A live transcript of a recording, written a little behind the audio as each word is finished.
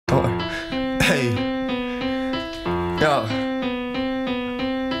Yo,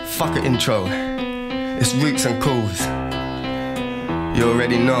 fuck an intro. It's Roots and Caulz. You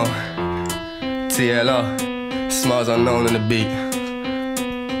already know. TLR, Smilez Unknown on the beat.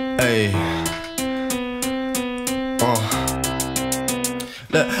 Hey.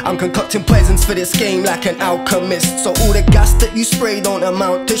 Look, I'm concocting poisons for this game like an alchemist. So all the gas that you spray don't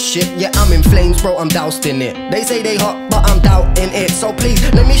amount to shit. Yeah, I'm in flames, bro, I'm doused in it. They say they hot, but I'm doubting it. So please,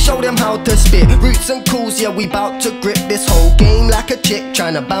 let me show them how to spit. Roots and Caulz, yeah, we bout to grip this whole game like a chick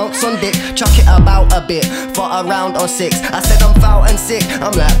tryna bounce on dick. Chuck it about a bit for a round or six. I said I'm foul and sick,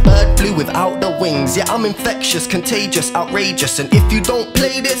 I'm like bird flu without the wings. Yeah, I'm infectious, contagious, outrageous. And if you don't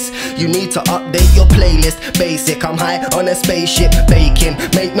play this, you need to update your playlist. Basic, I'm high on a spaceship, baking.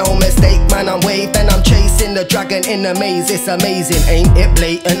 Make no mistake, man, I'm waving, I'm chasing the dragon in the maze. It's amazing, ain't it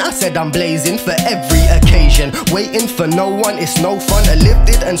blatant? I said I'm blazing for every occasion. Waiting for no one, it's no fun. A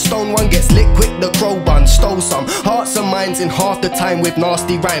lifted and stone one gets lit quick, the crow bun. Stole some hearts and minds in half the time with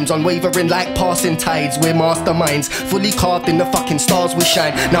nasty rhymes. Unwavering like passing tides, we're masterminds. Fully carved in the fucking stars we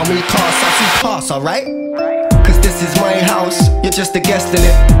shine. Now me cast, I see pass, alright? Cause this is my house, you're just a guest in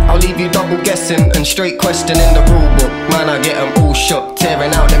it. I'll leave you double guessing and straight questioning the rule book. Man, I get them all shook,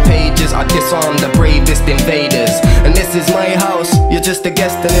 tearing out the pages. I disarm the bravest invaders. And this is my house, you're just a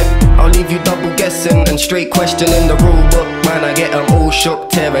guest in it. I'll leave you double guessing and straight questioning the rule book. Man, I get them all shook,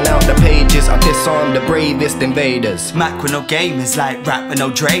 tearing out the pages. I disarm the bravest invaders. Mac with no game is like rap with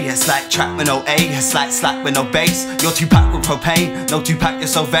no Dre. It's like trap with no A, it's like slack with no bass. You're too packed with propane, no too packed, you're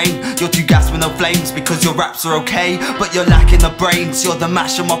so vain. You're too gassed with no flames because your raps are okay, but you're lacking the brains. You're the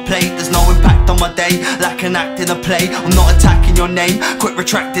mash on my plate, there's no impact on my day. Like an act in a play, I'm not attacking your name. Quit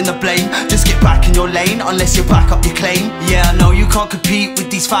retracting the blame, just get back in your lane. Unless you back up your claim. Yeah, I know you can't compete with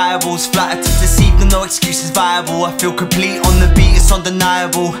these fireballs. Flattered to deceive them, no excuse is viable. I feel complete on the beat, it's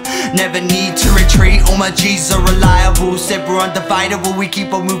undeniable. Never need to retreat, all my G's are reliable. Said we're undividable, we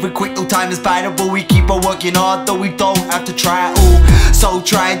keep on moving quick, no time is bidable. We keep on working hard, though we don't have to try it all. So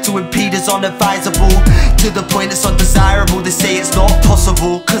trying to impede is unadvisable, to the point it's undesirable. They say it's not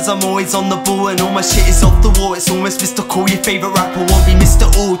possible, cause I'm always on the ball and all my shit is off the wall. It's almost mystical, your favourite rapper won't be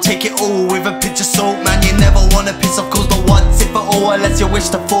Mr. All. Take it all with a pinch of salt, man, you never wanna piss off cause no once, if at all, unless you wish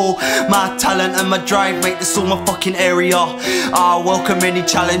to fall. My talent and my drive make this all my fucking area. I welcome any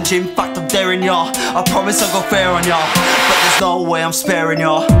challenge, in fact I'm daring ya. I promise I'll go fair on ya, but there's no way I'm sparing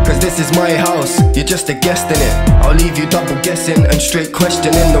ya. Cause this is my house, you're just a guest in it. I'll leave you double guessing and straight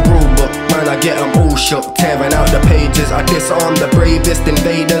questioning the rule book. Man, I get them all shook, tearing out the pages. I disarm the bravest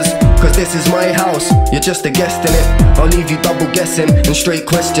invaders. Cause this is my house, you're just a guest in it. I'll leave you double guessing and straight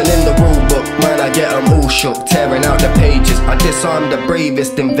questioning the rule book. Man, I get them all shook, tearing out the pages. I disarm the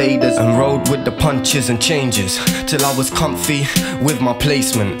bravest invaders. And rode with the punches and changes till I was comfy with my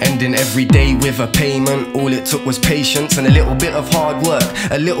placement. Ending every day with a payment. All it took was patience and a little bit of hard work,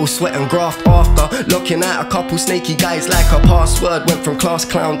 a little sweat and graft after. Looking at a couple snaky guys like a password. Went from class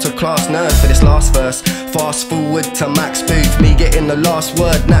clown to class nerd for this last verse. Fast forward to max booth, me getting the last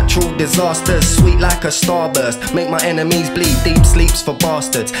word. Natural disasters, sweet like a starburst. Make my enemies bleed, deep sleeps for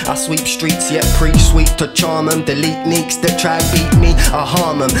bastards. I sweep streets, yet preach sweet to charm them. Delete neeks that try beat me, I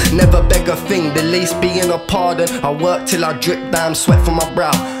harm them. Never beg a thing, the least being a pardon. I work till I drip down sweat from my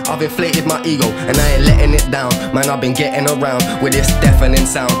brow. I've inflated my ego and I ain't letting it down. Man, I've been getting around with this deafening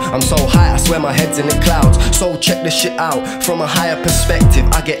sound. I'm so high, I swear my head's in the clouds. So check this shit out from a higher perspective.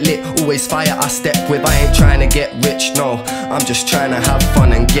 I get lit, always fire I step with. I ain't trying to get rich, no, I'm just trying to have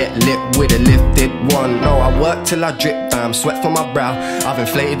fun and get lit with a lifted one. No, I work till I drip down, sweat from my brow. I've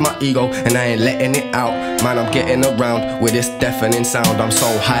inflated my ego and I ain't letting it out. Man, I'm getting around with this deafening sound. I'm so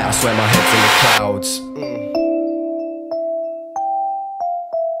high, I swear my head's in the clouds.